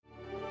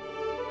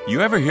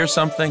You ever hear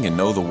something and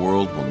know the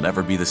world will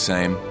never be the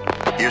same?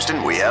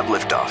 Houston, we have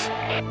liftoff.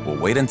 Well,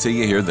 wait until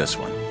you hear this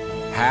one.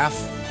 Half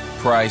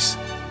price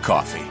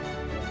coffee.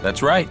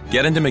 That's right.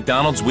 Get into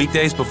McDonald's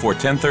weekdays before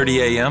 10:30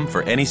 a.m.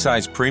 for any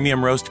size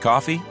premium roast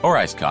coffee or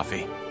iced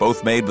coffee.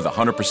 Both made with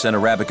 100%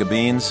 Arabica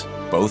beans,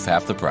 both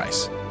half the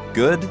price.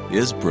 Good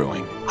is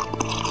brewing.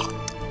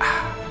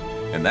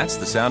 And that's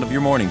the sound of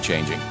your morning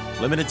changing.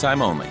 Limited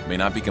time only. May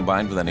not be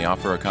combined with any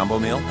offer or combo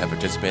meal at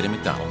participating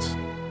McDonald's.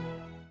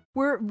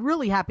 We're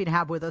really happy to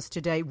have with us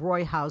today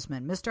Roy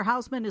Hausman. Mr.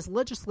 Hausman is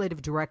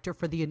Legislative Director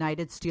for the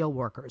United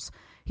Steelworkers.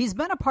 He's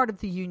been a part of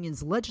the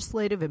union's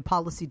legislative and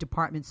policy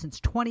department since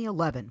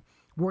 2011,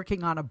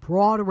 working on a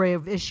broad array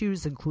of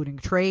issues, including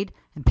trade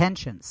and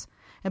pensions.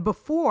 And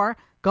before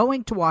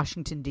going to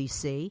Washington,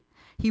 D.C.,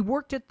 he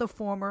worked at the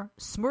former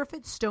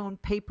Smurfit Stone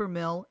Paper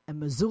Mill in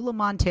Missoula,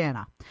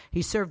 Montana.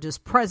 He served as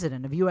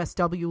president of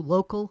USW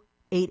Local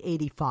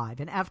 885.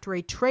 And after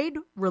a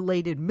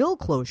trade-related mill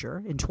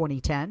closure in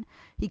 2010,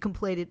 he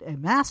completed a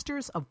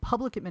Master's of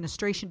Public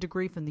Administration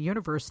degree from the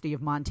University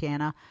of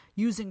Montana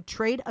using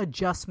trade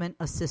adjustment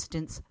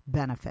assistance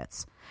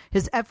benefits.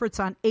 His efforts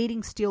on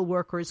aiding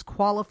steelworkers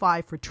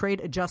qualify for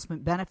trade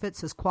adjustment benefits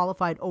has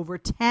qualified over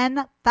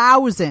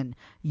 10,000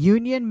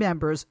 union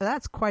members.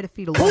 That's quite a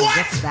feat alone.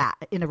 What's that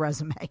in a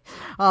resume?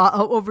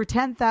 Over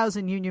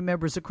 10,000 union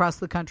members across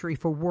the country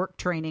for work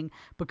training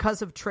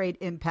because of trade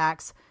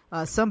impacts.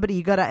 Somebody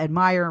you got to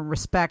admire and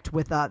respect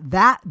with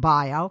that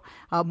bio.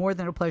 More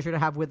than a pleasure to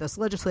have with us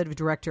Legislative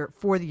Director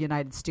for the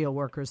United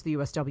Steelworkers, the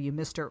USW,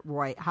 Mr.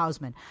 Roy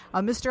Hausman.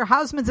 Mr.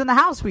 Hausman's in the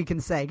house, we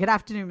can say. Good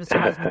afternoon,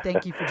 Mr. Hausman.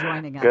 Thank you for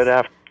joining us.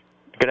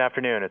 Good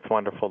afternoon. It's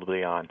wonderful to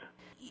be on.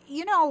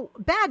 You know,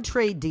 bad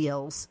trade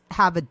deals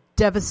have a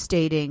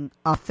devastating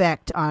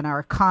effect on our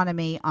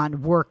economy,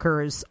 on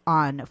workers,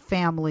 on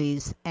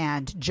families,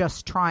 and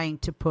just trying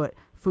to put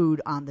food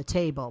on the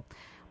table.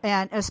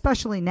 And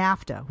especially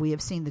NAFTA, we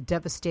have seen the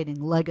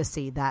devastating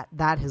legacy that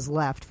has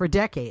left for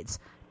decades,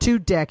 2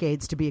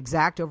 decades to be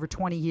exact, over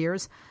 20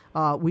 years.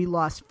 We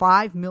lost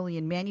 5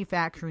 million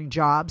manufacturing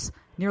jobs,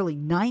 nearly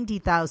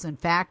 90,000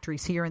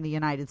 factories here in the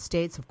United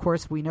States. Of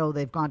course, we know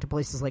they've gone to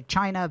places like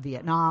China,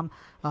 Vietnam,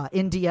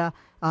 India,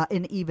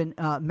 and even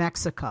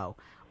Mexico.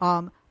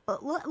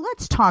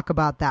 Let's talk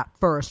about that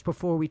first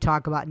before we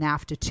talk about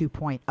NAFTA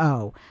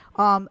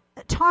 2.0.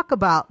 Talk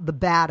about the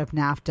bad of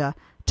NAFTA.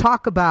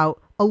 Talk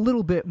about a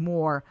little bit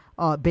more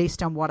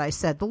based on what I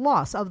said, the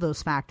loss of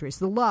those factories,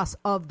 the loss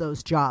of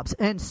those jobs,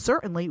 and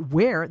certainly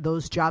where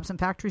those jobs and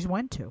factories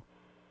went to.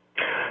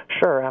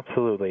 Sure,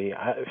 absolutely.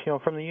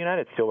 From the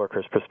United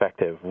Steelworkers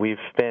perspective, we've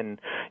been,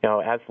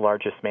 as the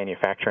largest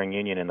manufacturing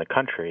union in the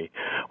country,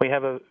 we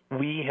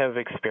have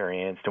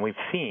experienced and we've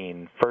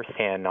seen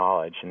firsthand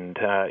knowledge. And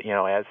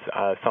as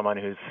someone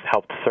who's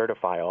helped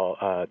certify all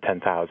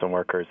 10,000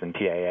 workers in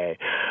TAA,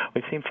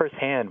 we've seen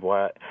firsthand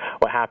what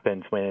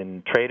happens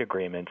when trade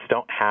agreements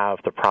don't have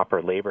the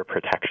proper labor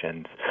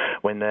protections,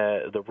 when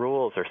the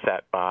rules are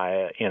set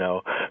by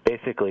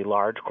basically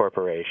large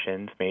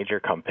corporations, major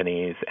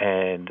companies,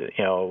 and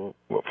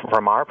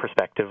from our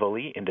perspective,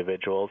 elite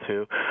individuals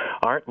who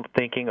aren't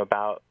thinking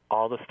about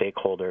all the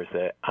stakeholders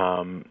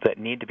that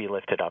need to be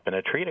lifted up in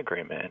a trade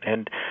agreement.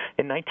 And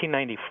in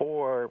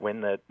 1994,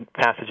 when the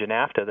passage of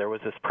NAFTA, there was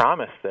this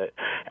promise that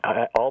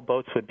all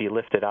boats would be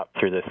lifted up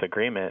through this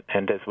agreement.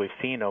 And as we've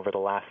seen over the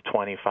last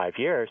 25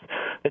 years,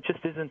 that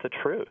just isn't the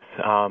truth.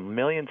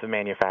 Millions of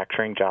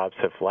manufacturing jobs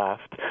have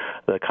left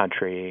the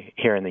country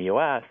here in the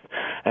U.S.,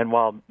 and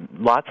while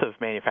lots of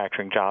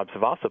manufacturing jobs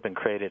have also been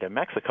created in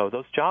Mexico,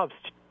 those jobs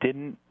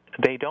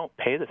they don't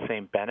pay the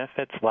same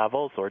benefits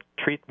levels or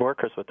treat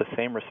workers with the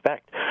same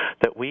respect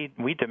that we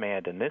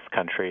demand in this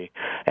country.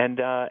 And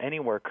any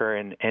worker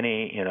in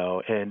any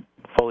in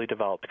fully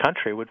developed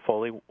country would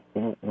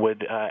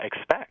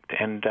expect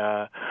and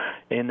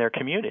in their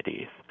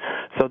communities.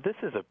 So this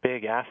is a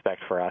big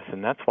aspect for us,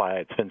 and that's why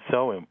it's been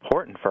so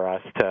important for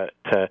us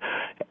to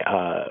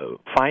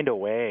find a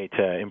way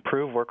to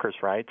improve workers'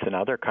 rights in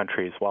other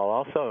countries while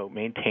also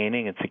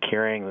maintaining and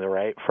securing the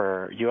right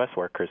for U.S.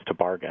 workers to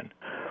bargain.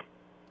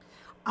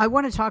 I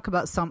want to talk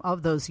about some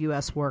of those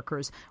U.S.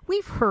 workers.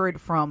 We've heard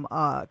from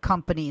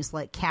companies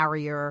like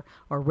Carrier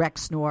or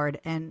Rexnord,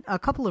 and a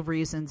couple of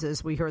reasons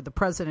is we heard the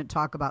president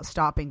talk about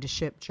stopping to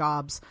ship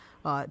jobs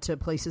to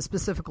places,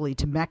 specifically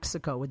to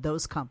Mexico with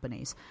those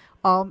companies.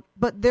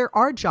 But there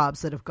are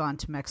jobs that have gone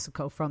to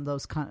Mexico from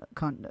those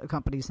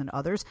companies and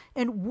others,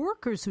 and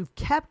workers who've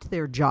kept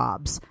their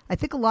jobs. I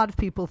think a lot of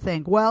people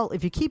think, well,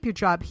 if you keep your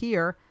job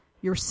here,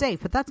 you're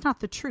safe. But that's not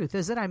the truth,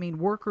 is it? I mean,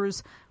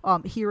 workers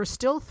here are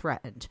still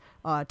threatened.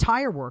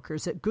 Tire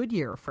workers at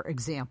Goodyear, for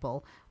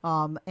example,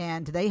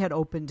 and they had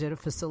opened a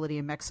facility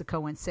in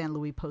Mexico in San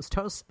Luis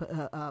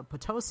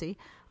Potosi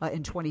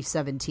in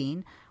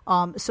 2017.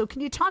 So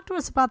can you talk to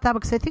us about that?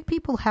 Because I think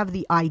people have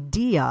the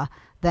idea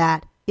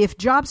that if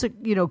jobs,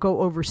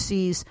 go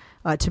overseas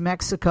to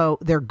Mexico,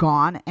 they're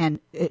gone. And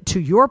to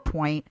your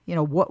point,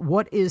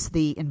 what is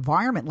the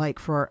environment like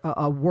for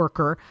a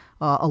worker,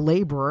 a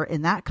laborer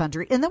in that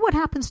country? And then what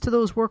happens to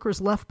those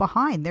workers left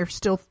behind?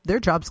 Their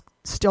jobs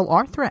still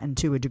are threatened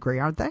to a degree,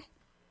 aren't they?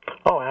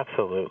 Oh,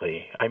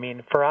 absolutely. I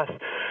mean, for us,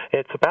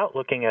 it's about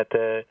looking at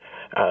the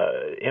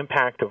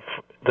impact of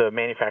the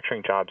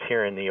manufacturing jobs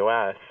here in the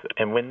U.S.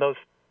 and when those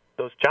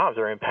jobs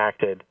are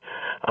impacted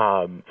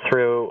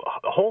through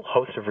a whole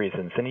host of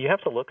reasons, and you have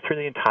to look through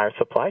the entire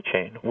supply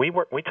chain. We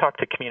talk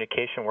to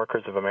Communication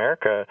Workers of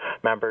America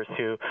members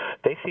who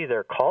they see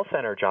their call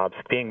center jobs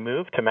being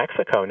moved to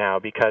Mexico now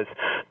because,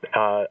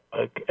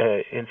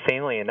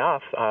 insanely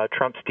enough,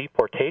 Trump's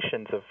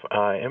deportations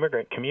of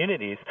immigrant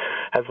communities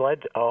has led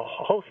a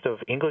host of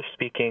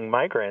English-speaking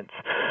migrants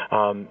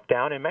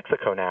down in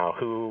Mexico now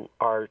who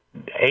are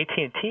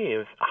AT&T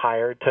is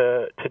hired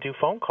to do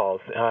phone calls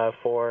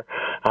for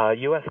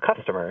U.S.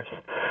 customers.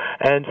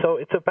 And so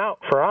it's about,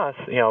 for us,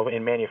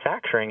 in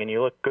manufacturing, and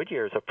you look,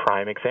 Goodyear is a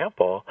prime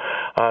example.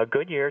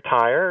 Goodyear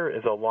Tire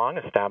is a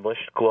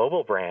long-established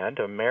global brand,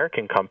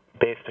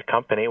 American-based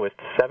company with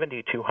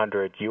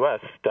 7,200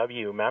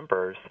 USW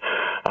members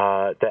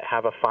that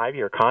have a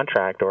 5-year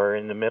contract or are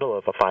in the middle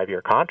of a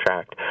 5-year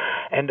contract.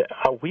 And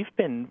we've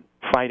been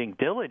fighting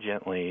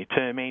diligently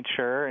to make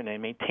sure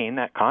and maintain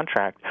that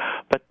contract.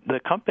 But the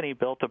company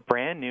built a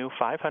brand new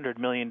 $500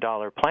 million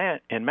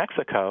plant in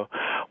Mexico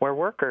where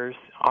workers,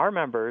 our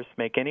members,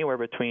 make anywhere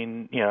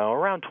between,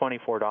 around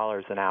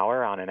 $24 an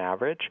hour on an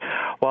average,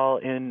 while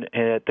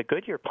at the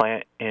Goodyear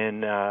plant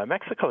in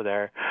Mexico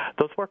there,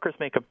 those workers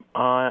make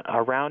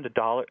around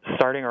 $1,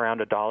 starting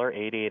around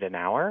 $1.88 an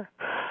hour,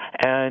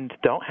 and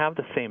don't have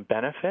the same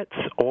benefits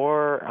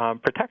or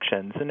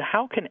protections. And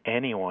how can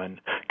anyone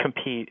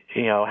compete?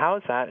 How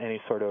is that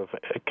any sort of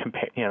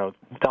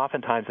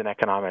oftentimes in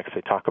economics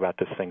they talk about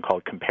this thing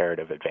called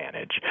comparative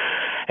advantage,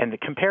 and the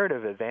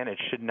comparative advantage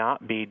should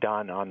not be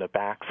done on the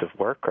backs of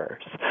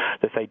workers.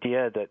 This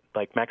idea that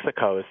like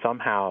Mexico is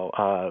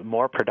somehow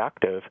more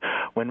productive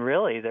when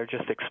really they're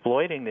just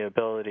exploiting the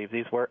ability of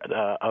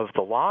of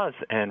the laws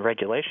and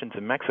regulations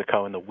in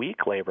Mexico and the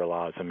weak labor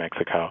laws in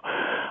Mexico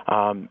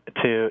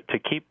to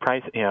keep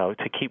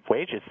to keep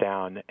wages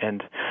down.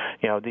 And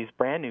these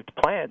brand new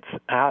plants,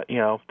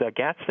 the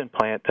Gadsden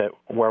plant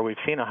where we've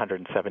seen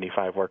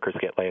 175 workers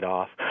get laid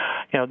off,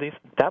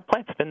 that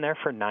plant's been there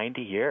for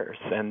 90 years,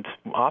 and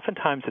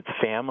oftentimes it's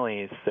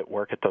families that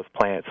work at those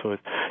plants with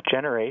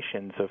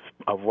generations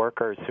of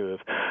workers who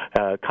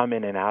have come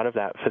in and out of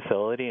that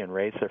facility and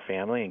raised their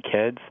family and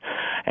kids,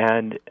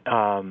 and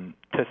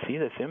to see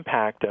this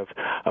impact of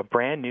a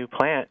brand new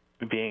plant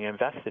being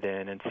invested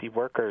in and see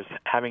workers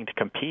having to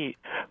compete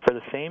for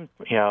the same,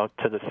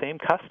 to the same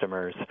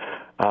customers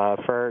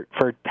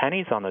for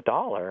pennies on the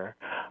dollar,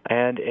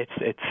 and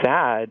it's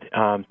sad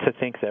to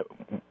think that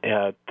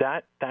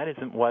that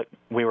isn't what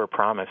we were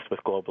promised with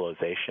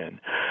globalization,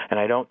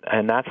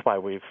 and that's why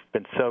we've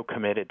been so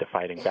committed to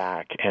fighting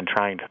back and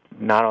trying to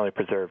not only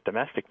preserve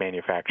domestic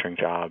manufacturing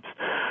jobs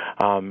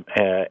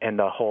and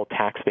the whole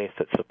tax base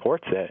that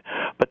supports it,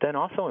 but then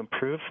also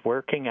improve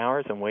working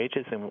hours and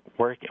wages and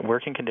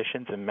working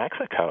conditions in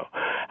Mexico,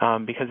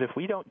 because if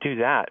we don't do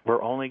that,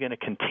 we're only going to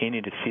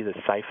continue to see the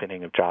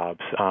siphoning of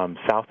jobs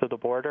south of the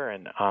border,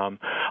 and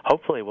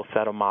hopefully we'll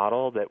set a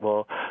model that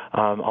will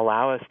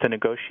allow us to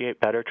negotiate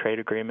better trade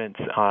agreements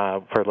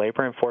for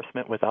labor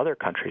enforcement with other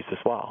countries as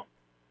well.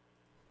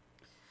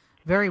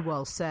 Very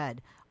well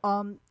said.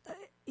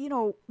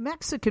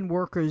 Mexican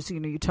workers,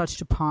 you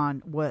touched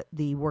upon what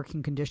the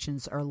working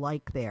conditions are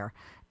like there.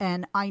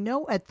 And I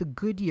know at the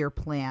Goodyear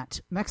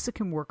plant,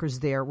 Mexican workers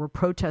there were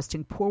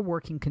protesting poor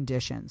working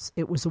conditions.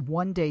 It was a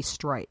one-day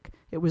strike.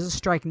 It was a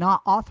strike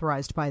not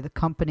authorized by the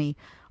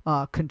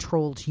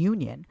company-controlled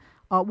union.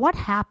 What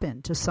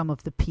happened to some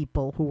of the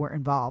people who were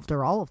involved,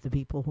 or all of the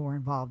people who were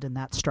involved in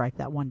that strike,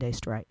 that one-day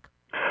strike?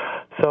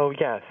 So,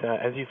 yes,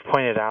 as you've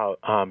pointed out,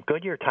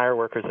 Goodyear tire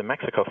workers in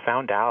Mexico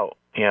found out,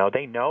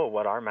 they know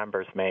what our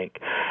members make,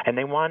 and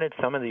they wanted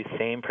some of these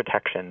same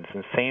protections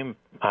and same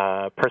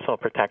personal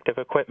protective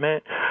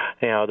equipment.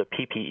 The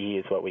PPE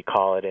is what we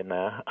call it in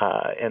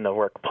the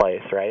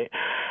workplace, right?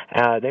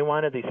 They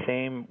wanted these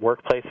same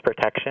workplace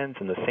protections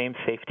and the same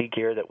safety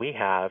gear that we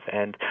have,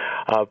 and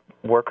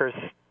workers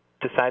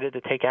decided to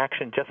take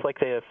action just like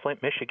the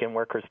Flint, Michigan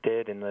workers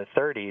did in the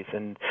 30s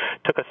and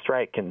took a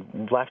strike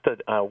and left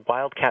a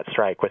wildcat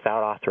strike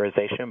without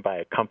authorization by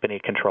a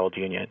company-controlled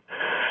union.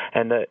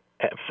 And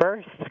at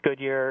first,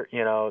 Goodyear,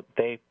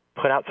 they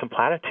put out some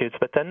platitudes,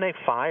 but then they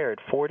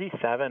fired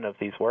 47 of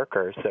these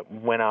workers that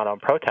went out on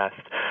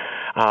protest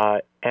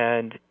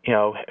and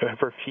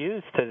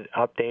refused to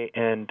update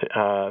and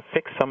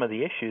fix some of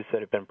the issues that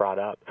have been brought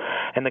up.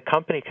 And the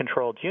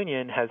company-controlled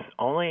union has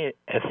only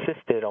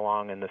assisted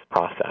along in this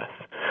process.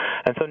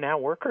 And so now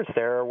workers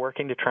there are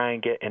working to try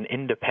and get an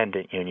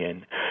independent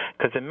union.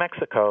 because in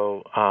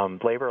Mexico,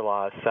 labor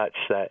law is such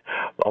that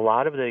a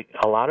lot of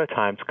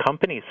times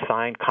companies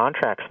sign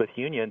contracts with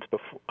unions,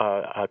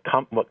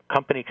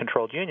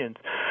 company-controlled unions,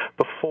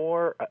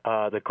 before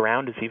the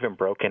ground is even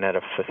broken at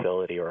a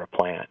facility or a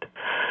plant.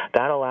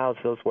 That allows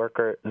those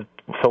workers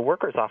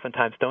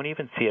oftentimes don't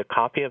even see a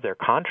copy of their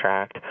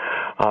contract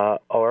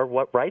or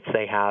what rights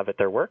they have at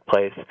their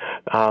workplace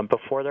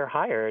before they're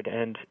hired.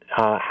 And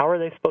how are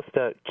they supposed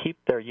to keep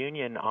their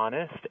union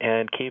honest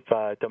and keep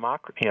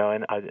democracy,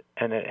 and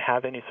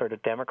have any sort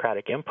of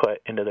democratic input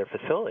into their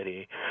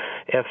facility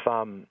if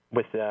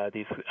with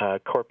these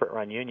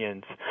corporate-run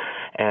unions,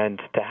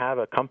 and to have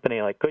a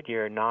company like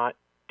Goodyear not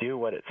do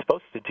what it's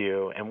supposed to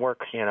do and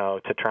work,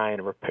 to try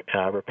and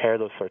repair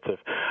those sorts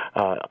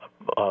of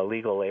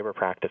legal labor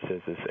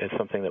practices is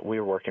something that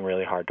we're working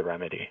really hard to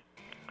remedy.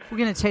 We're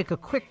going to take a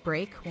quick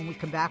break. When we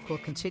come back, we'll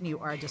continue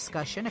our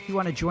discussion. If you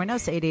want to join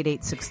us,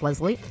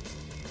 888-6-LESLIE.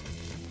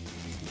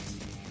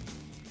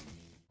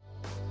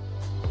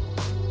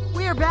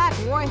 We are back.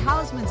 Roy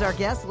Hausman's our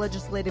guest,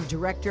 legislative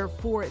director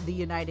for the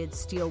United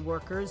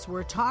Steelworkers.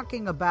 We're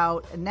talking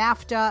about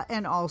NAFTA,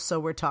 and also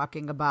we're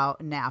talking about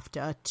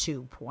NAFTA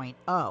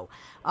 2.0.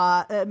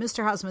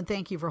 Mr. Hausman,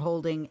 thank you for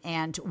holding,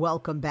 and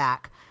welcome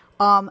back.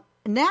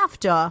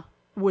 NAFTA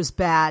was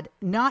bad,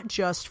 not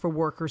just for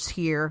workers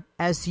here,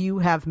 as you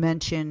have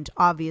mentioned,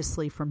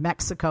 obviously for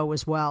Mexico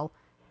as well,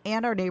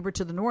 and our neighbor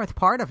to the north,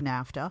 part of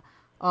NAFTA,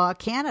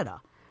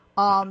 Canada.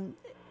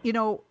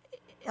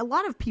 A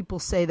lot of people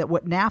say that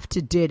what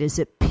NAFTA did is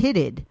it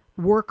pitted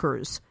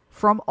workers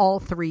from all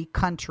three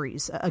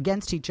countries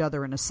against each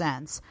other in a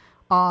sense,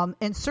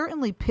 and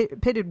certainly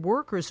pitted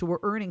workers who were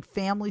earning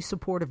family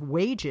supportive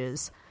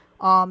wages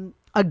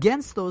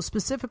against those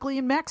specifically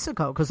in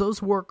Mexico, because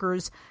those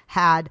workers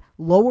had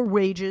lower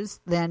wages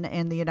than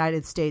in the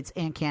United States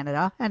and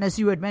Canada. And as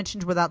you had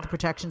mentioned, without the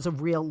protections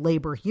of real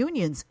labor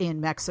unions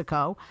in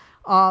Mexico.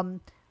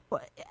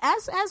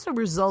 As a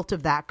result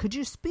of that, could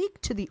you speak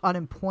to the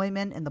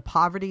unemployment and the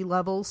poverty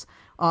levels?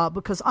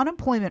 Because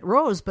unemployment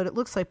rose, but it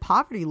looks like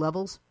poverty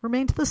levels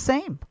remained the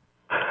same.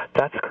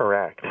 That's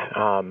correct.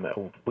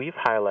 We've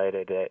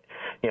highlighted it,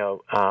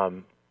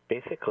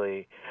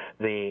 basically,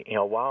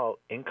 while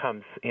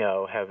incomes,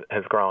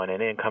 has grown,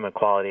 and income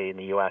equality in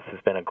the U.S. has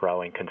been a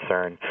growing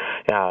concern,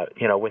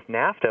 with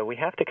NAFTA, we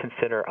have to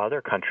consider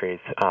other countries'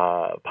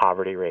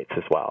 poverty rates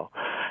as well.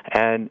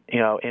 And,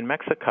 in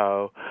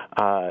Mexico,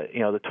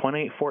 the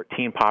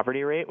 2014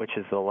 poverty rate, which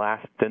is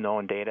the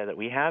known data that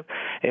we have,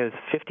 is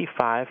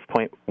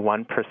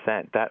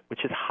 55.1%,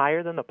 which is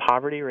higher than the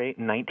poverty rate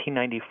in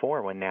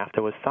 1994 when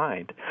NAFTA was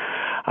signed.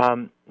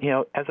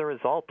 As a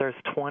result, there's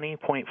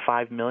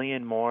 20.5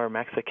 million more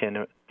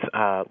Mexicans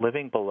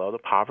living below the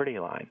poverty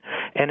line.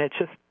 And it's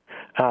just,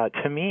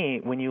 to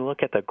me, when you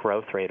look at the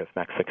growth rate of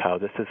Mexico,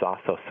 this is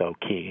also so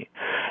key,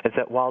 is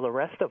that while the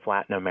rest of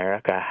Latin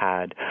America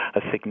had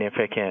a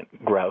significant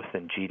growth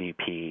in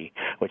GDP,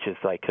 which is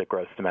like the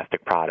gross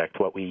domestic product,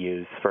 what we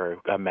use for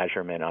a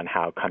measurement on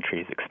how a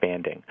country is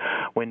expanding,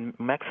 when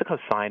Mexico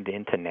signed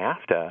into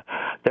NAFTA,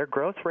 their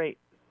growth rate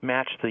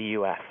matched the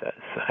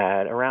U.S.'s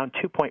at around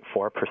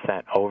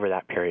 2.4% over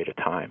that period of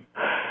time.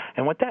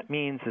 And what that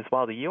means is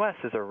while the U.S.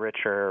 is a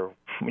richer,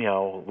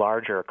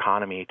 larger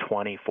economy,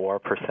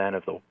 24%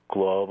 of the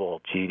global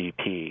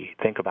GDP,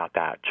 think about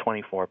that,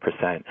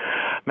 24%,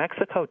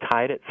 Mexico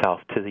tied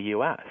itself to the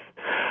U.S.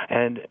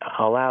 and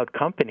allowed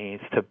companies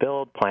to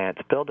build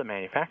plants, build the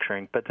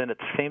manufacturing, but then at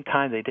the same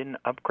time they didn't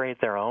upgrade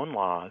their own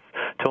laws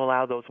to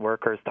allow those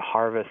workers to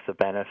harvest the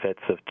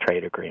benefits of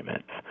trade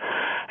agreements.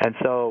 And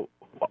so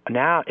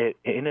now it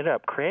ended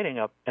up creating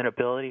an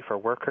ability for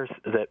workers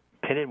that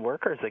pitted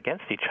workers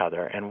against each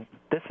other. And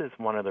this is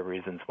one of the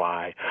reasons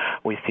why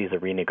we see the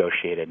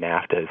renegotiated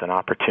NAFTA as an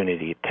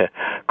opportunity to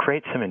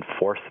create some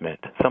enforcement,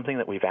 something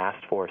that we've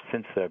asked for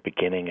since the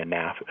beginning of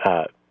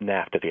NAFTA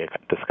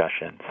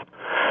discussions.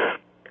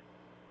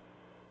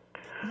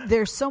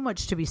 There's so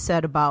much to be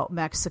said about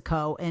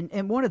Mexico,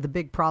 and one of the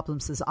big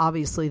problems is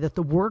obviously that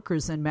the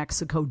workers in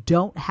Mexico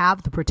don't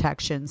have the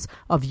protections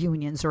of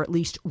unions, or at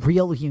least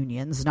real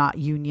unions, not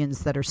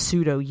unions that are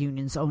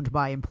pseudo-unions owned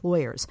by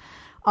employers.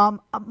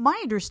 My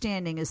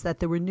understanding is that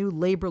there were new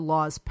labor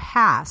laws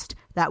passed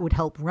that would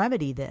help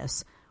remedy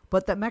this,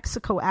 but that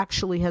Mexico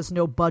actually has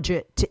no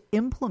budget to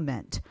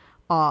implement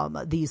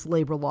these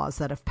labor laws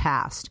that have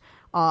passed.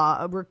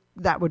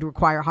 That would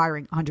require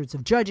hiring hundreds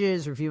of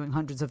judges, reviewing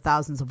hundreds of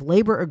thousands of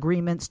labor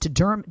agreements to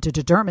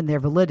determine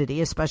their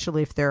validity,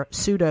 especially if they're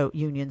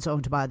pseudo-unions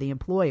owned by the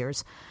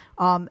employers.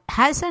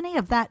 Has any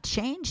of that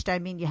changed? I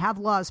mean, you have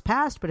laws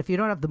passed, but if you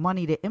don't have the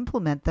money to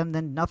implement them,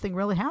 then nothing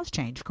really has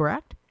changed,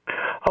 correct?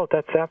 Oh,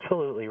 that's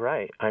absolutely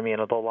right. I mean,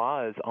 the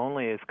law is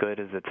only as good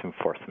as its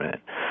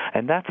enforcement.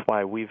 And that's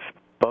why we've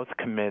both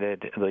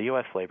committed, the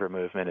U.S. labor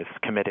movement is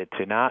committed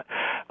to not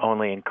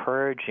only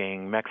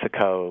encouraging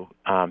Mexico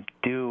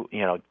do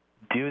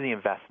the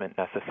investment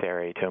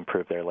necessary to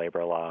improve their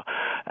labor law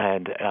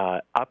and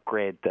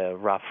upgrade the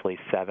roughly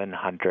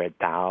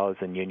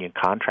 700,000 union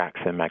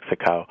contracts in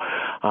Mexico,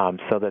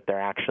 so that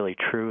they're actually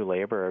true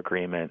labor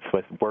agreements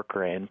with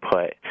worker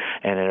input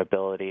and an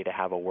ability to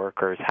have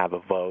workers have a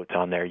vote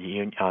on their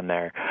on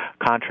their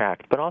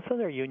contract, but also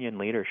their union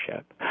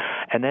leadership.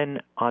 And then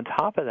on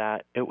top of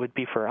that, it would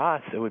be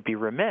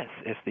remiss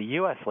if the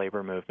U.S.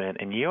 labor movement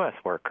and U.S.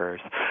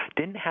 workers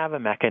didn't have a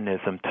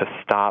mechanism to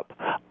stop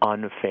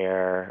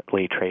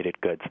unfairly traded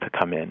goods to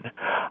come in.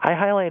 I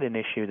highlight an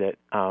issue that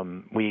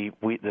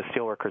the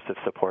steelworkers have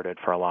supported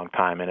for a long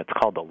time, and it's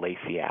called the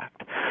Lacey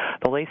Act.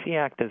 The Lacey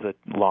Act is a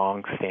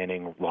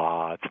long-standing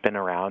law. It's been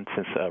around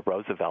since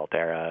Roosevelt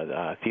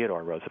era,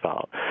 Theodore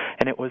Roosevelt,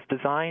 and it was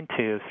designed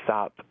to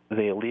stop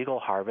the illegal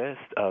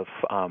harvest of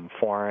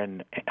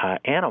foreign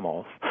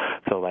animals,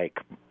 so like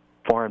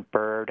foreign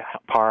bird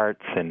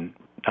parts and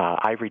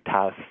ivory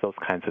tusks, those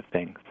kinds of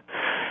things.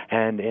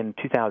 And in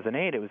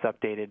 2008, it was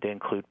updated to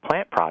include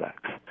plant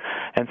products.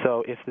 And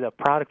so if the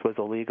product was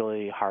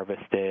illegally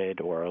harvested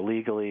or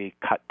illegally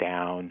cut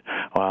down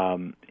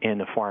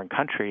in a foreign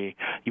country,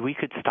 we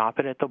could stop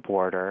it at the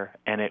border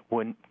and it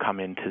wouldn't come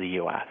into the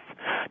U.S.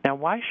 Now,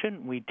 why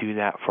shouldn't we do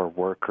that for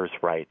workers'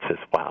 rights as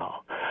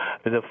well?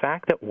 The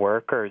fact that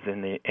workers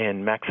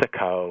in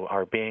Mexico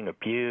are being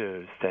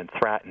abused and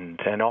threatened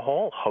in a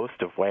whole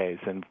host of ways,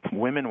 and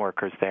women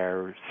workers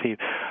there's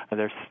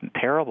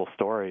terrible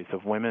stories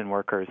of women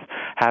workers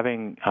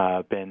having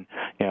been,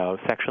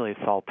 sexually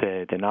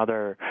assaulted and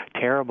other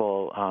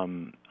terrible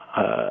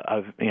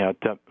of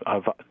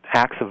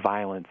acts of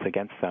violence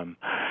against them.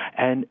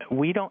 And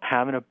we don't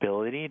have an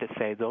ability to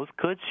say those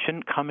goods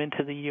shouldn't come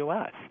into the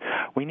U.S.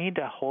 We need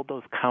to hold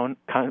those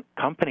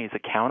companies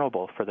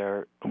accountable for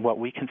their what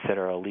we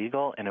consider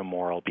illegal and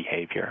immoral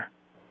behavior.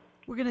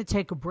 We're going to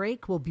take a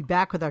break. We'll be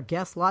back with our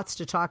guests. Lots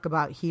to talk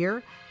about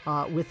here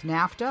with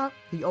NAFTA,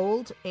 the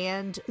old,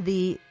 and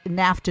the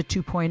NAFTA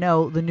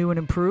 2.0, the new and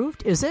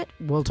improved. Is it?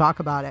 We'll talk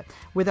about it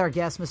with our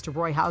guest, Mr.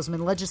 Roy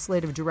Hausman,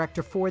 Legislative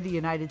Director for the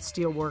United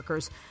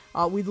Steelworkers.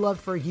 We'd love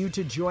for you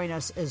to join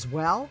us as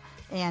well.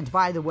 And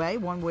by the way,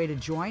 one way to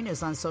join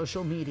is on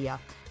social media.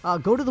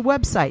 Go to the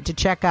website to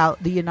check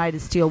out the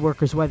United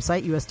Steelworkers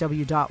website,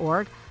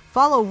 usw.org.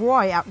 Follow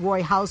Roy at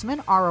Roy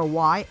Hausman,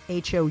 ROYHOUSMAN,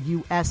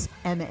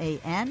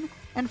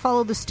 and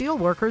follow the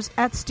Steelworkers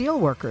at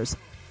Steelworkers.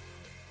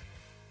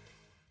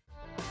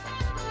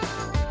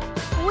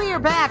 We are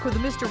back with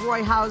Mr.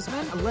 Roy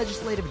Hausman,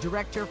 Legislative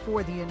Director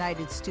for the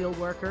United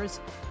Steelworkers.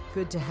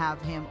 Good to have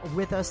him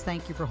with us.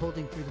 Thank you for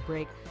holding through the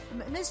break.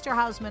 Mr.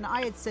 Hausman,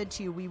 I had said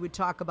to you we would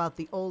talk about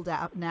the old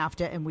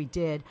NAFTA, and we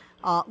did.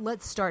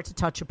 Let's start to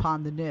touch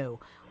upon the new.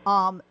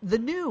 The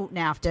new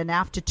NAFTA,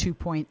 NAFTA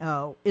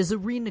 2.0, is a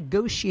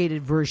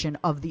renegotiated version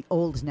of the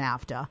old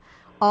NAFTA.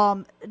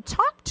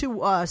 Talk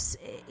to us.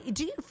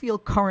 Do you feel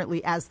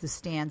currently, as this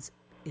stands,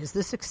 is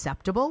this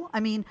acceptable? I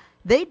mean,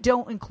 they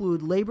don't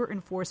include labor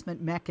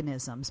enforcement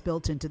mechanisms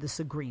built into this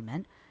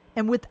agreement.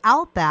 And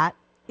without that,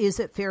 is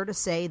it fair to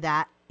say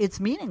that it's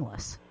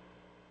meaningless?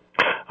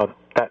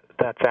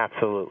 That's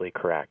absolutely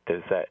correct.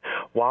 Is that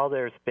while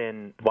this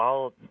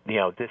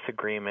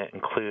agreement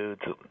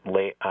includes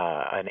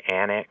an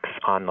annex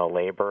on the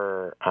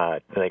labor,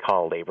 they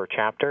call a labor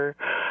chapter,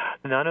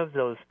 none of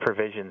those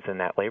provisions in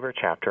that labor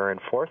chapter are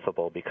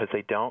enforceable because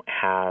they don't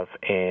have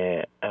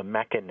a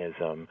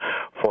mechanism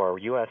for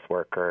U.S.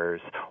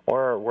 workers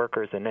or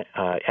workers in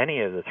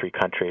any of the three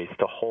countries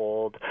to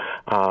hold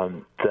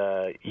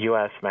the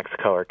U.S.,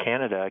 Mexico, or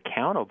Canada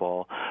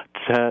accountable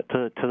to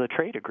the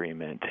trade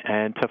agreement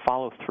and to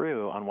follow through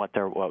on what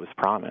was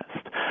promised.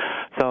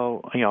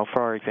 So,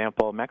 for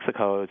example,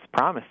 Mexico has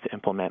promised to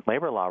implement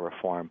labor law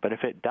reform, but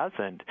if it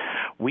doesn't,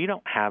 we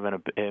don't have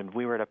and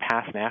we were to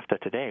pass NAFTA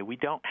today, we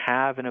don't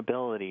have an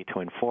ability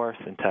to enforce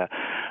and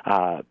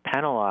to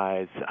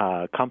penalize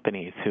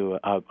companies who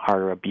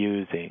are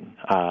abusing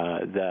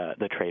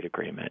the trade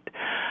agreement.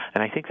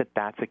 And I think that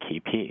that's a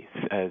key piece,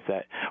 is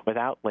that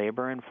without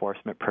labor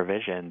enforcement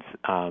provisions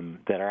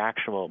that are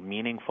actual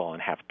meaningful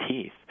and have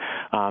teeth,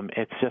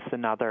 it's just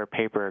another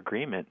paper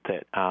agreement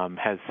that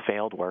has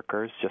failed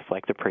workers just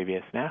like the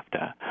previous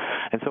NAFTA.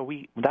 And so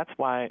that's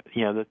why,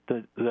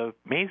 the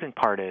amazing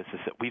part is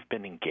that we've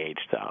been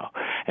engaged, though.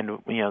 And,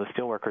 the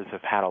steelworkers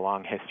have had a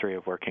long history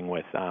of working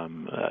with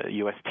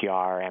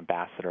USTR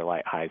Ambassador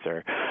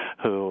Lighthizer,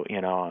 who,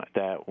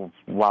 that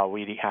while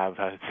we have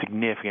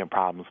significant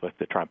problems with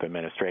the Trump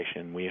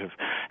administration, we have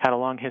had a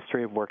long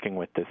history of working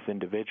with this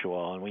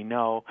individual. And we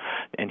know,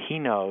 and he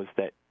knows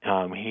that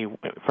he,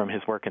 from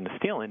his work in the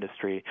steel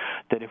industry,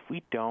 that if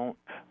we don't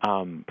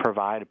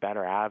provide a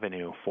better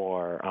avenue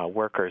for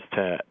workers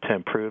to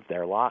improve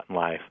their lot in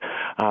life,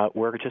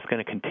 we're just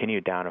going to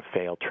continue down a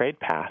failed trade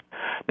path.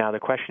 Now, the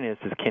question is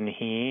can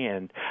he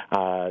and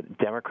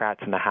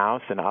Democrats in the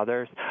House and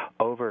others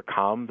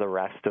overcome the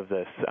rest of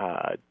this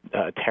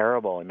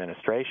terrible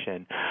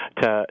administration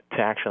to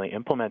actually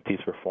implement these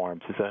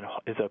reforms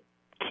is a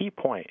key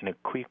point and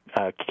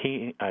a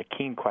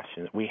keen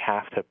question that we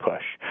have to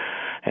push.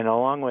 And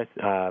along with,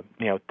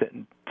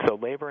 so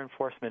labor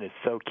enforcement is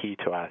so key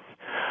to us.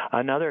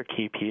 Another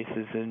key piece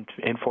is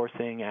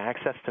enforcing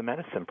access to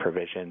medicine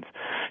provisions.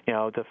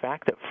 The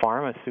fact that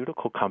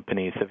pharmaceutical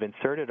companies have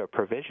inserted a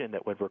provision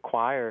that would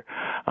require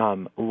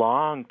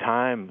long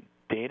time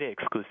data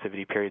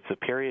exclusivity periods, the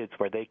periods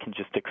where they can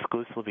just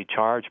exclusively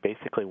charge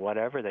basically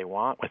whatever they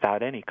want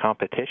without any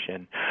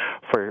competition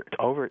for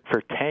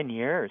 10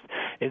 years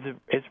is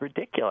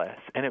ridiculous.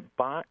 And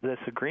this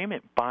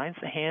agreement binds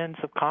the hands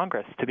of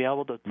Congress to be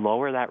able to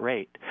lower that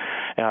rate,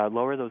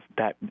 lower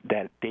that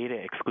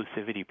data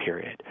exclusivity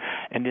period.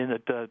 And in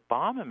the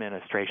Obama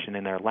administration,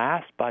 in their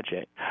last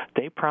budget,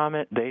 they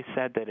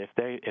said that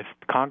if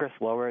Congress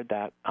lowered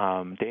that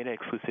data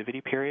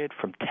exclusivity period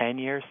from 10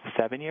 years to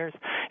 7 years,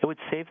 it would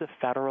save the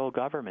federal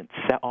government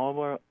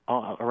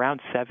around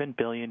 $7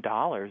 billion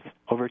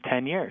over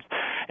 10 years.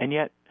 And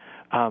yet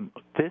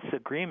this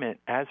agreement,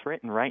 as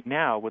written right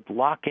now, would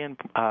lock in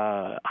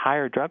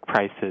higher drug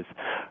prices,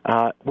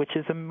 which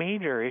is a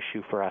major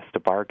issue for us to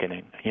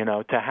bargaining.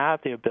 To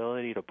have the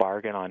ability to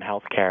bargain on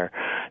health care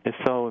is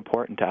so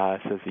important to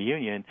us as a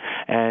union.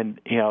 And,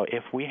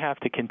 if we have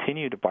to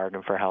continue to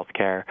bargain for health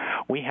care,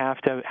 we have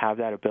to have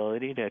that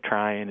ability to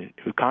try and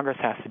Congress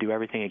has to do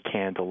everything it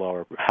can to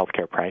lower health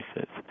care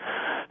prices.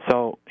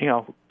 So,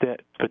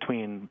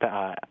 between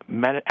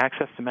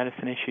access to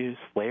medicine issues,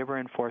 labor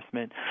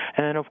enforcement,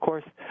 and then, of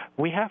course,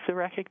 we have to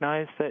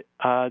recognize that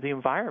the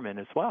environment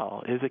as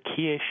well is a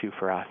key issue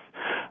for us.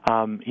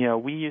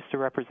 We used to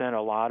represent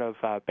a lot of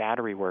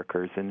battery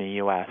workers in the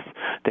U.S.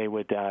 They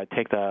would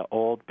take the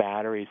old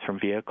batteries from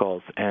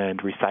vehicles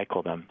and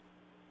recycle them.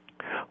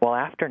 Well,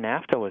 after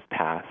Nafta was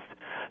passed,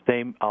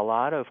 a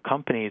lot of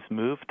companies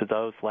moved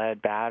those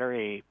lead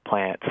battery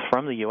plants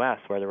from the U.S.,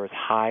 where there was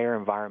higher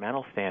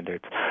environmental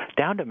standards,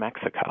 down to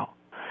Mexico,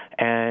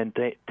 and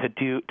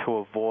to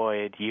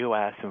avoid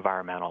U.S.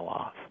 environmental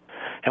laws.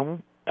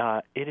 And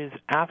it is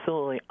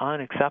absolutely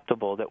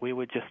unacceptable that we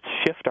would just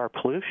shift our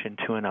pollution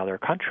to another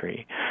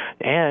country,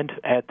 and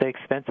at the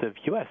expense of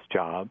U.S.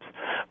 jobs,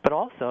 but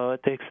also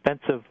at the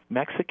expense of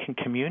Mexican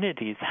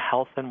communities'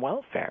 health and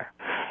welfare.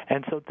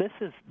 And so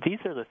these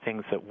are the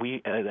things that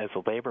we, as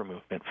a labor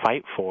movement,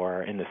 fight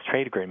for in this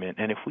trade agreement.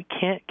 And if we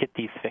can't get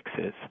these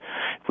fixes,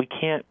 if we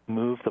can't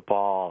move the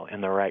ball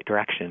in the right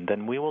direction,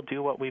 then we will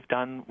do what we've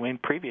done in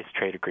previous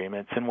trade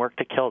agreements and work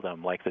to kill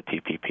them, like the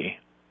TPP.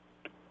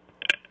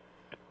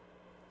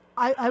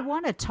 I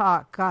want to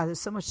talk, God,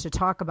 there's so much to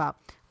talk about.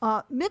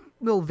 Mick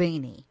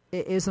Mulvaney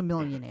is a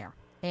millionaire,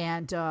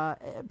 and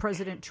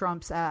President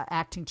Trump's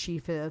acting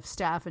chief of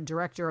staff and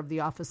director of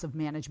the Office of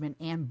Management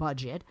and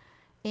Budget.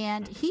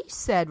 And he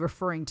said,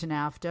 referring to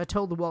NAFTA,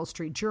 told the Wall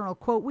Street Journal,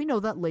 quote, "We know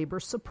that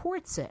labor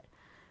supports it."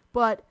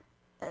 But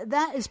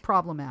that is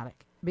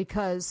problematic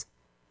because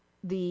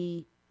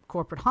the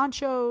corporate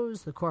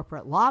honchos, the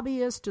corporate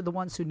lobbyists are the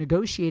ones who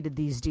negotiated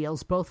these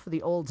deals, both for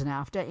the old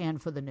NAFTA and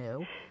for the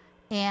new.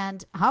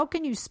 And how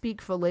can you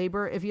speak for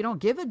labor if you don't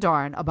give a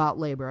darn about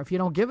labor, if you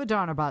don't give a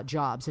darn about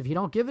jobs, if you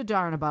don't give a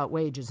darn about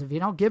wages, if you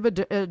don't give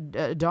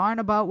a darn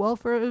about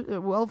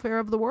welfare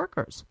of the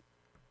workers?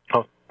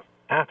 Oh,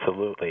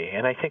 absolutely.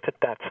 And I think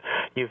that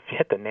you've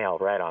hit the nail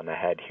right on the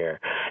head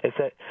here, is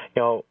that,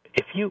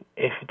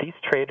 if these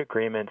trade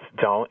agreements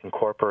don't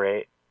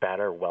incorporate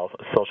better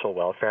social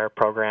welfare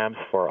programs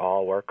for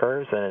all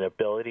workers and an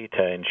ability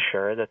to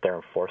ensure that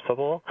they're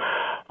enforceable,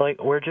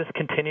 we're just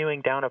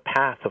continuing down a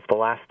path of the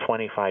last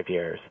 25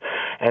 years.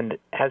 And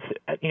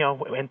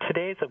and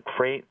today's a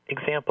great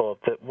example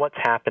of what's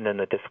happened in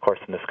the discourse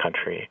in this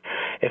country.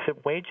 If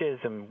wages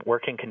and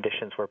working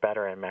conditions were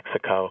better in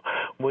Mexico,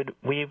 we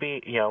would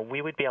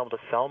be able to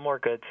sell more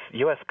goods,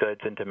 U.S.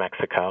 goods, into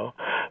Mexico.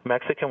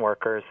 Mexican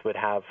workers would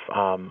have,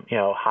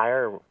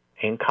 higher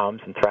incomes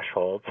and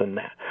thresholds, and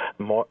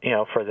more,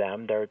 for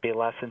them, there would be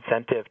less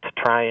incentive to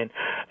try and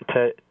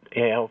to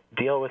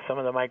deal with some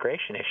of the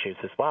migration issues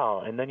as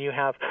well. And then you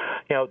have,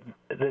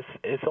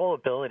 this whole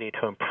ability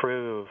to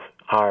improve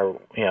our,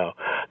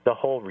 the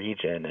whole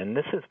region. And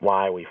this is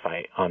why we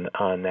fight on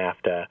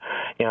NAFTA.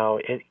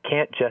 It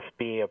can't just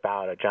be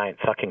about a giant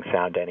sucking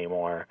sound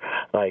anymore,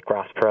 like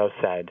Ross Perot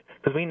said,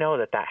 because we know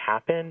that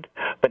happened.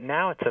 But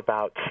now it's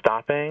about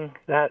stopping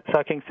that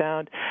sucking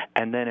sound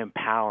and then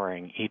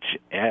empowering each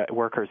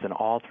workers in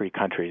all three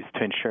countries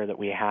to ensure that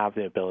we have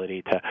the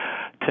ability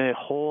to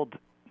hold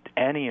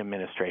any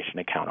administration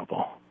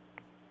accountable.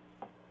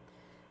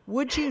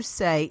 Would you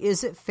say,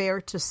 is it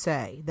fair to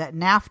say that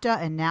NAFTA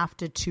and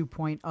NAFTA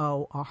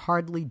 2.0 are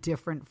hardly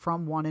different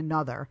from one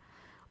another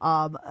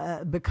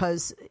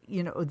because,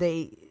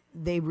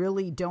 they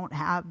really don't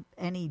have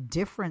any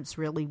difference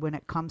really when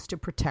it comes to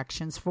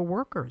protections for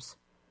workers?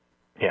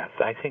 Yes,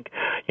 I think,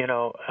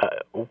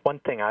 one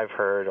thing I've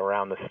heard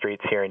around the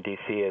streets here in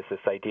D.C. is this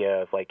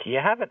idea of, you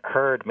haven't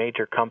heard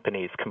major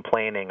companies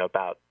complaining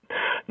about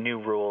new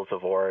rules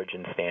of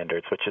origin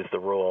standards, which is the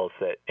rules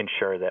that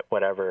ensure that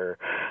whatever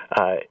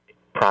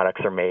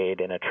products are made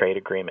in a trade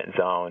agreement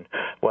zone,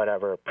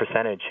 whatever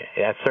percentage,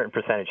 a certain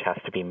percentage has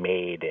to be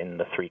made in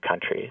the three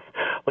countries.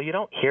 Well, you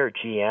don't hear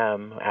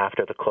GM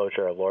after the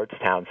closure of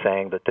Lordstown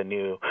saying that the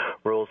new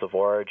rules of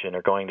origin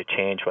are going to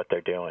change what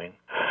they're doing.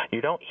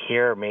 You don't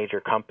hear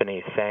major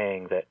companies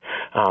saying that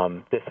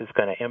this is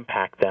going to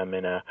impact them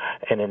in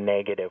a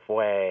negative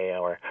way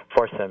or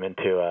force them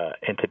into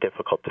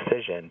difficult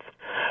decisions.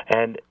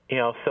 And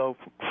so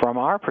from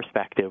our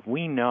perspective,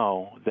 we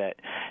know that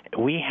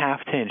we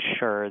have to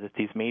ensure that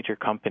these major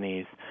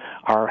companies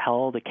are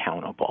held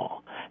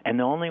accountable. And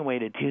the only way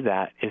to do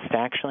that is to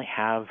actually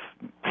have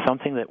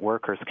something that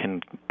workers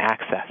can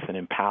access and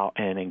empower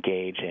and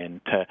engage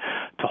in to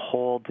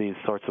hold these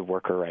sorts of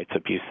worker rights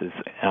abuses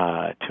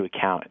to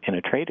account in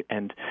a trade.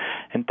 And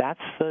that's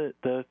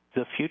the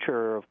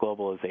future of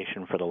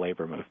globalization for the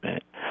labor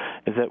movement,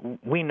 is that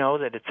we know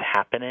that it's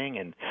happening.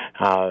 And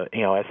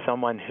as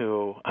someone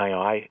who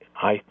I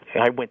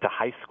went to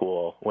high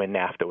school when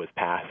NAFTA was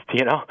passed,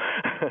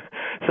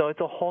 so it's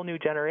a whole new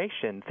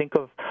generation. Think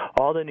of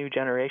all the new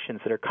generations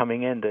that are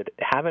coming in that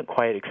haven't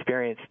quite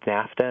experienced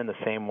NAFTA in the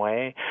same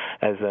way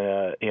as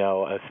a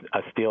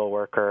steel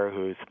worker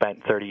who spent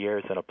 30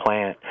 years in a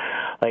plant.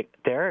 Like,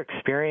 their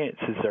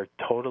experiences are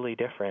totally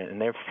different,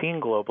 and they've seen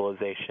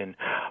globalization,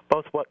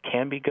 both what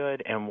can be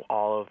good and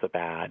all of the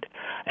bad,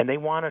 and they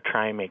want to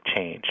try and make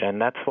change. And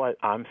that's what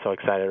I'm so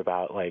excited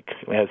about. Like,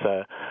 as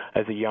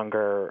a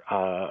younger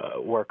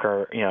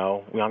worker,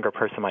 younger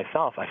person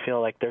myself, I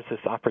feel like there's this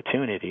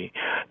opportunity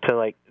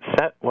to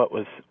set what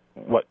was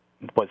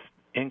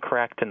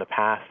incorrect in the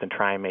past and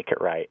try and make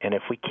it right. And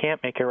if we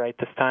can't make it right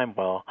this time,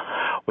 well,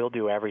 we'll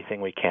do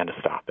everything we can to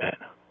stop it.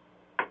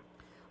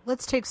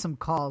 Let's take some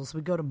calls.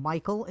 We go to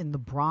Michael in the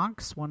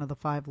Bronx, one of the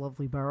 5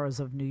 lovely boroughs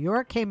of New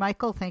York. Hey,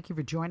 Michael, thank you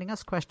for joining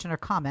us. Question or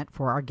comment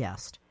for our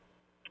guest?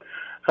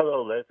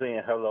 Hello, Leslie,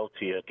 and hello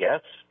to your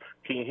guests.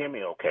 Can you hear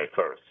me okay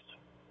first?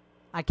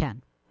 I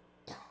can.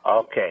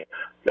 Okay.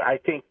 I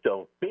think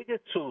the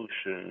biggest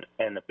solution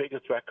and the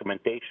biggest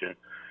recommendation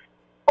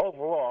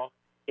overall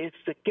is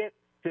to get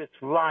this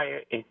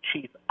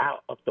liar-in-chief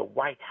out of the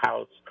White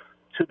House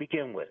to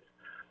begin with,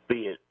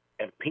 be it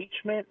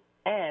impeachment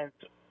and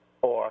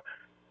or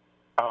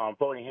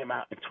voting him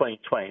out in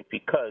 2020,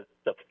 because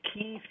the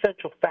key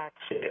central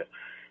facts here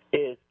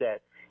is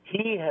that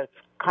he has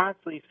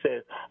constantly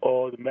said,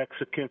 the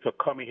Mexicans are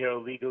coming here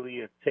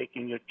illegally and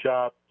taking your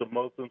job. The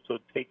Muslims are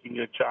taking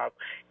your job.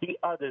 He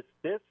utters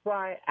this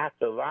lie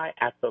after lie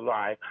after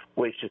lie,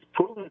 which is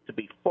proven to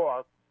be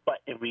false, but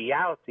in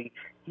reality,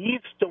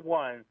 he's the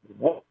one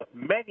of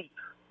many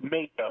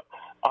major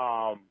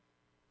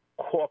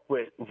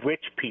corporate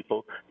rich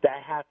people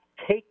that have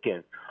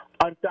taken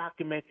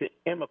undocumented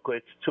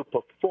immigrants to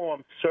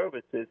perform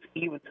services,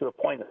 even to the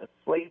point of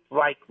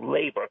slave-like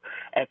labor,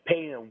 and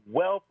paying them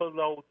well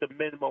below the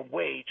minimum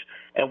wage,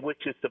 and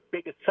which is the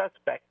biggest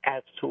suspect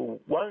as to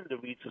one of the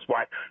reasons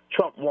why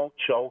Trump won't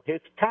show his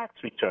tax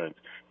returns.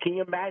 Can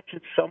you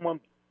imagine someone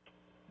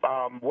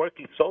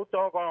working so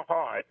doggone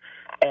hard,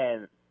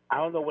 and I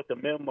don't know what the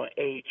minimum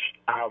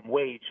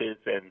wage is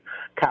in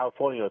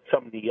California or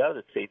some of the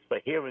other states, but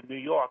here in New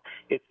York,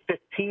 it's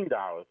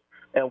 $15.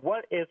 And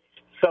what if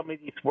some of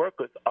these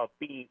workers are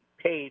being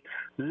paid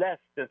less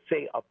than,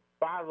 say, a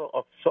bottle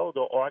of soda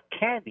or a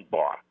candy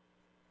bar?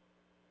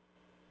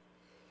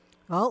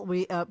 Well,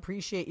 we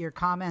appreciate your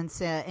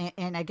comments,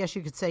 and I guess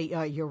you could say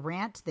your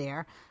rant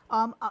there.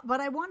 But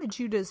I wanted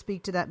you to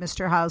speak to that,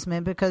 Mr.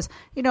 Hausman, because,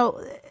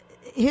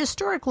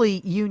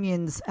 historically,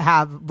 unions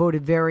have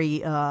voted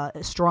very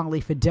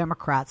strongly for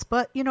Democrats.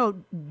 But,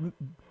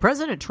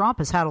 President Trump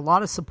has had a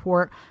lot of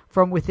support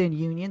from within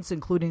unions,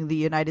 including the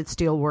United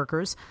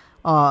Steelworkers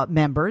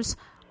members.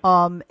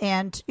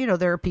 And,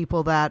 there are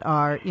people that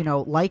are,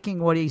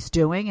 liking what he's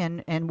doing,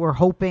 and we're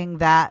hoping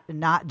that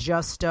not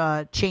just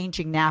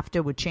changing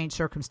NAFTA would change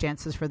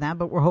circumstances for them,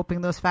 but we're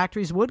hoping those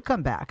factories would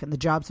come back and the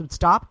jobs would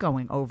stop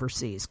going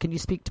overseas. Can you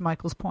speak to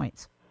Michael's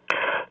points?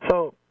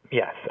 So,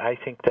 yes, I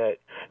think that,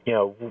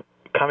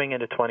 coming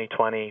into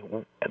 2020,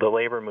 the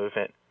labor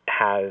movement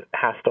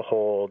has to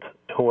hold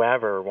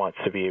whoever wants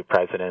to be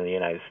president of the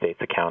United States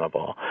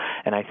accountable.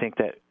 And I think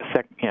that,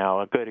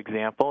 a good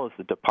example is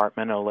the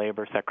Department of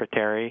Labor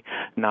Secretary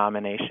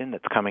nomination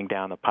that's coming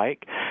down the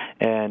pike,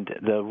 and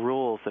the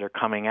rules that are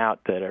coming out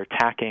that are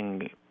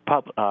attacking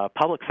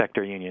public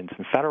sector unions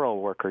and federal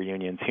worker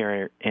unions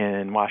here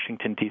in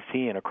Washington,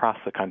 D.C. and across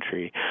the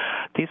country.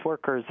 These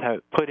workers have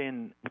put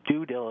in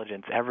due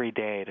diligence every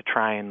day to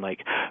try and make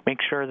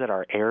sure that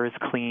our air is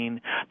clean,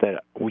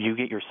 that you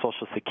get your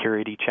Social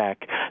Security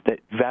check, that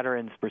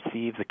veterans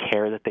receive the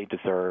care that they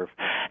deserve.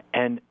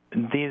 And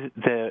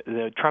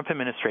the Trump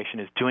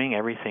administration is doing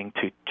everything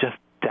to just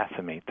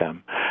decimate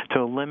them, to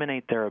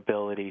eliminate their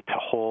ability to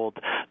hold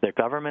their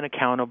government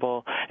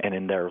accountable and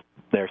in their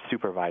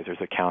supervisors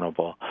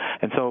accountable.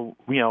 And so,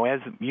 as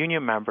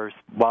union members,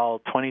 while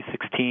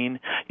 2016,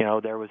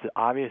 there was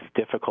obvious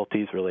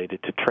difficulties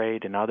related to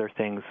trade and other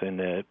things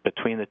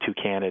between the two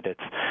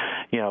candidates,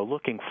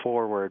 looking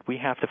forward, we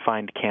have to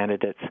find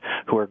candidates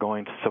who are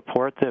going to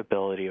support the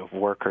ability of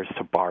workers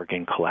to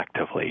bargain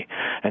collectively.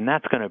 And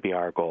that's going to be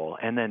our goal.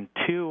 And then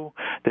two,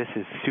 this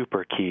is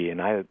super key,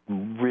 and I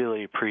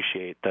really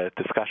appreciate the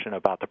discussion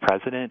about the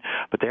president,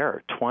 but there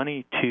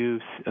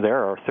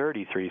are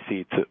 33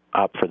 seats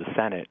up for the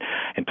Senate,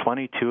 and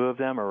 22 of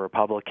them are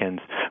Republicans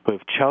who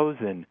have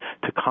chosen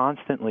to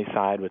constantly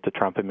side with the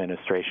Trump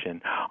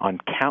administration on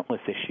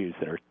countless issues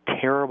that are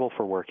terrible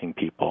for working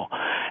people.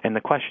 And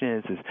the question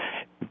is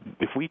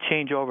if we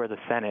change over the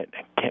Senate,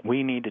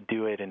 we need to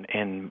do it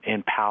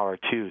in power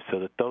too, so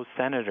that those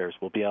senators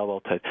will be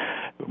able to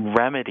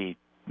remedy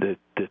the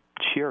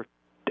sheer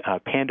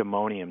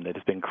pandemonium that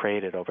has been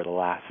created over the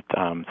last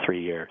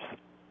 3 years.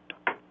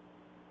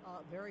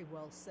 Very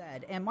well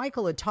said. And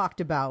Michael had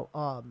talked about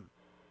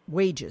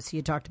wages. He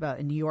had talked about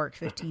in New York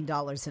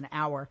 $15 an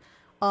hour.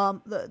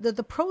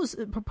 The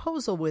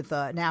proposal with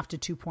NAFTA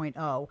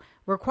 2.0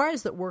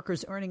 requires that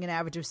workers earning an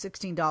average of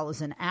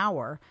 $16 an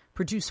hour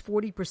produce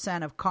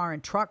 40% of car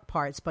and truck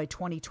parts by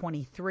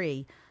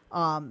 2023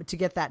 to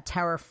get that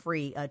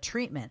tariff-free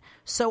treatment.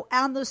 So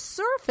on the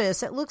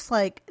surface, it looks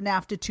like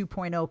NAFTA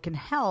 2.0 can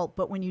help,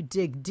 but when you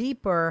dig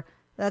deeper,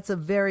 that's a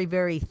very,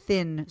 very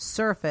thin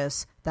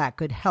surface that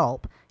could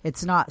help.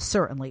 It's not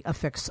certainly a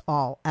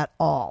fix-all at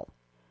all.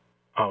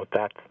 Oh,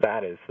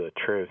 that is the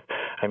truth.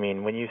 I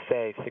mean, when you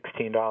say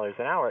 $16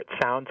 an hour, it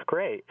sounds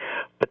great,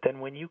 but then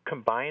when you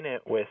combine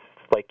it with,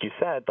 like you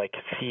said, like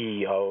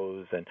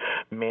CEOs and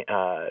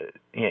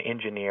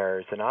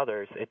engineers and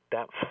others,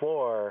 that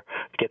floor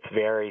gets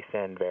very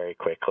thin very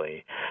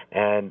quickly.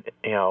 And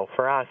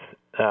for us,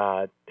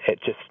 it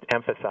just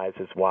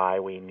emphasizes why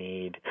we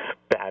need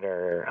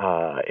better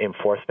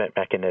enforcement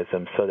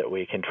mechanisms so that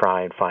we can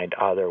try and find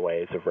other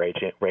ways of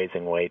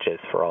raising wages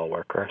for all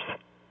workers.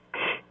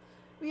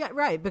 Yeah,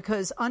 right,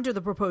 because under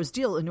the proposed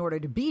deal, in order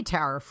to be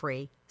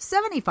tariff-free,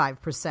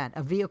 75%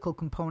 of vehicle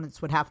components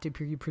would have to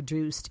be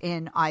produced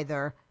in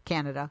either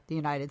Canada, the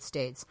United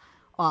States,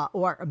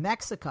 or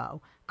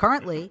Mexico.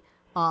 Currently,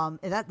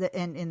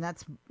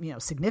 that's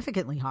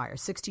significantly higher.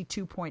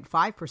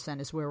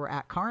 62.5% is where we're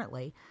at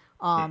currently.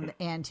 And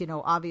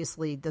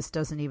obviously, this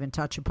doesn't even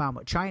touch upon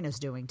what China's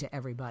doing to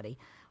everybody.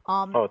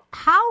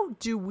 How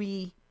do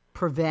we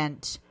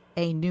prevent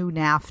a new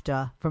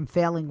NAFTA from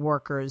failing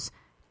workers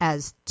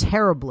as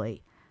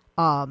terribly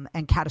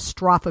and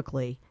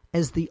catastrophically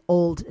as the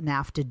old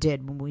NAFTA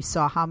did, when we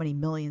saw how many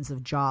millions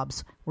of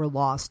jobs were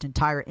lost,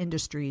 entire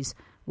industries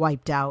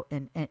wiped out,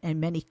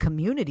 and many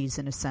communities,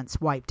 in a sense,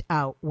 wiped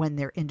out when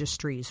their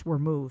industries were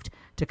moved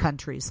to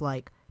countries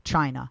like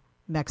China,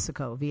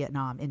 Mexico,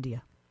 Vietnam,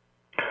 India?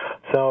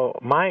 So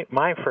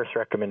my first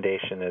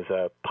recommendation as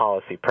a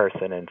policy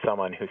person and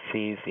someone who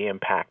sees the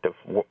impact of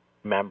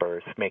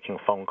members making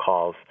phone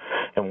calls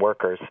and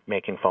workers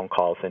making phone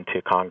calls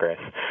into Congress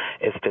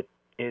is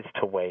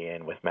to weigh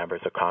in with members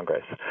of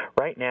Congress.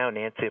 Right now,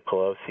 Nancy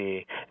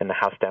Pelosi and the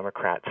House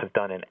Democrats have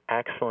done an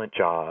excellent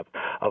job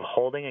of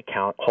holding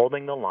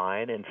the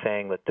line and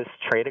saying that this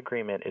trade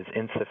agreement is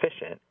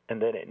insufficient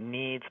and that it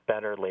needs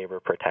better labor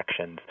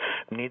protections,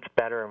 needs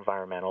better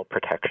environmental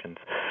protections,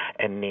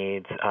 and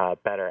needs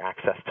better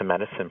access to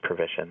medicine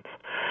provisions.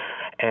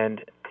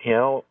 And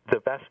the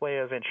best way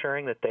of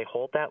ensuring that they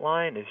hold that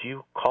line is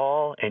you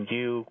call and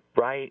you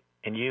write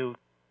and you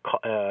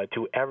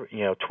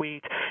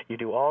tweet, you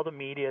do all the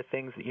media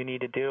things that you need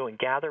to do, and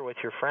gather with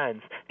your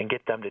friends and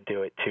get them to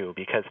do it too,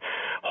 because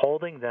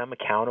holding them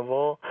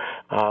accountable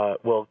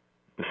will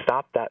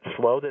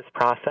slow this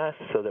process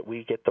so that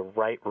we get the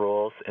right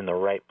rules in the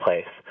right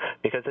place,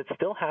 because it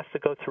still has to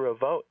go through a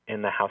vote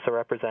in the House of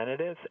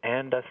Representatives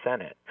and the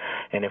Senate.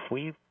 And if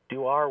we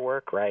do our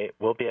work right,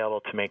 we'll be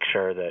able to make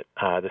sure that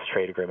this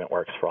trade agreement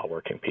works for all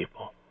working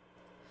people.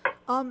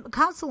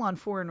 Council on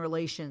Foreign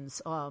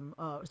Relations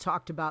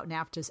talked about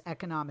NAFTA's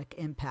economic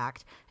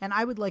impact, and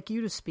I would like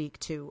you to speak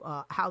to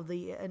how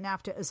the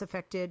NAFTA has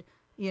affected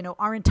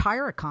our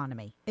entire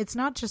economy. It's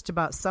not just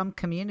about some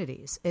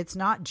communities. It's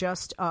not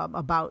just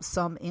about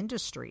some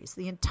industries.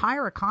 The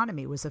entire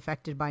economy was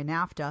affected by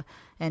NAFTA,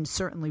 and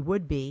certainly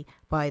would be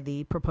by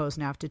the proposed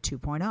NAFTA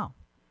 2.0.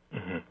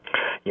 Mm-hmm.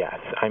 Yes.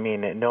 I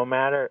mean, no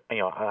matter,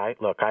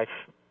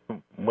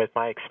 with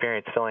my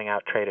experience filling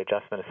out trade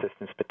adjustment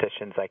assistance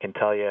petitions, I can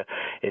tell you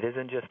it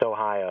isn't just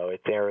Ohio,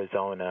 it's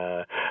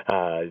Arizona,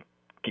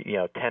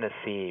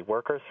 Tennessee.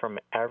 Workers from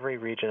every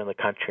region of the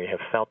country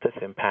have felt this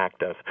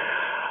impact of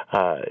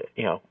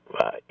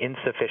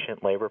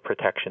insufficient labor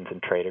protections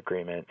and trade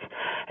agreements,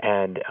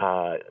 and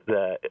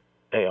the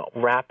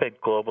rapid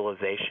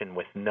globalization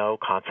with no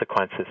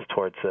consequences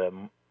towards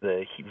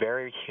the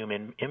very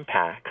human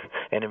impacts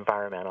and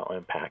environmental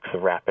impacts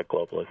of rapid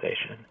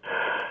globalization.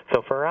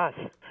 So for us,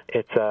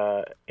 it's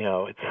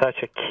such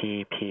a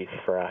key piece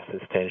for us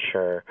is to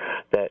ensure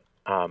that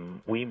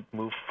we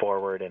move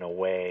forward in a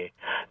way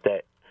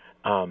that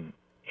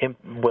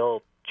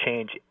will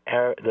change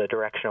the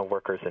direction of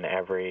workers in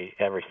every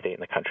state in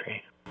the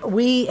country.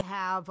 We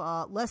have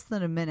less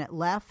than a minute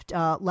left.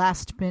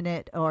 Last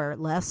minute or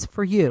less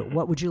for you.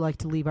 What would you like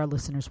to leave our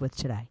listeners with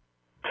today?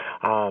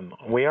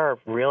 We are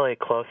really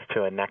close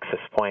to a nexus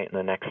point in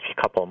the next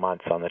couple of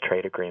months on the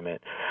trade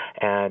agreement.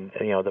 And,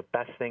 the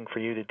best thing for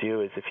you to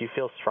do is if you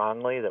feel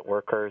strongly that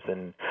workers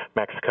in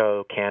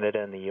Mexico,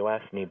 Canada, and the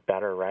U.S. need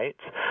better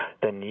rights,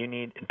 then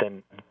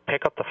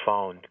pick up the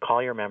phone,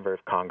 call your member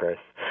of Congress,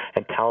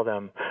 and tell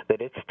them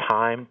that it's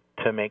time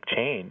to make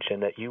change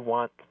and that you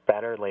want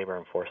better labor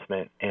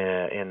enforcement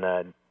in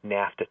the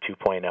Nafta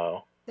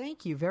 2.0.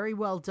 Thank you. Very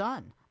well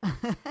done.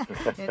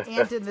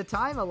 and in the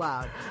time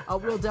allowed.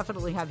 We'll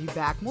definitely have you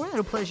back. More than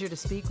a pleasure to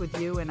speak with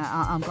you, and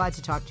I'm glad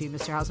to talk to you,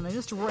 Mr. Hausman.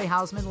 Mr. Roy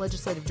Hausman,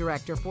 Legislative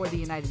Director for the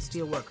United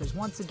Steelworkers.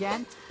 Once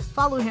again,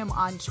 follow him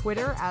on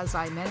Twitter, as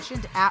I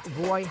mentioned, at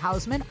Roy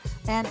Hausman,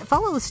 and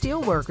follow the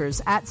Steelworkers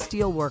at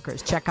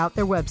Steelworkers. Check out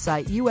their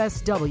website,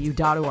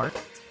 usw.org.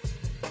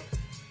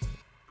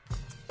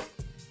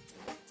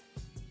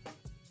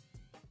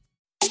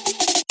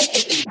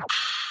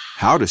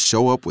 How to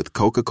show up with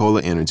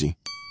Coca-Cola Energy.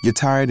 You're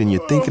tired and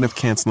you're thinking of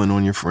canceling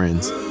on your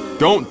friends.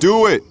 Don't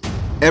do it!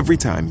 Every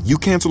time you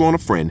cancel on a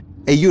friend,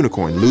 a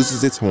unicorn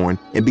loses its horn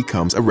and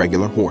becomes a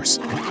regular horse.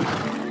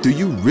 Do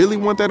you really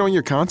want that on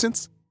your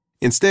conscience?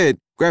 Instead,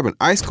 grab an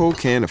ice-cold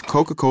can of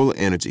Coca-Cola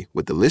Energy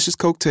with delicious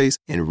Coke taste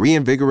and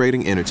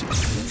reinvigorating energy.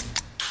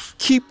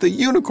 Keep the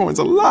unicorns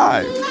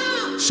alive!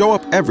 Show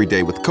up every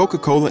day with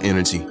Coca-Cola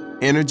Energy.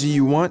 Energy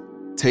you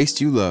want, taste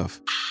you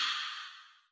love.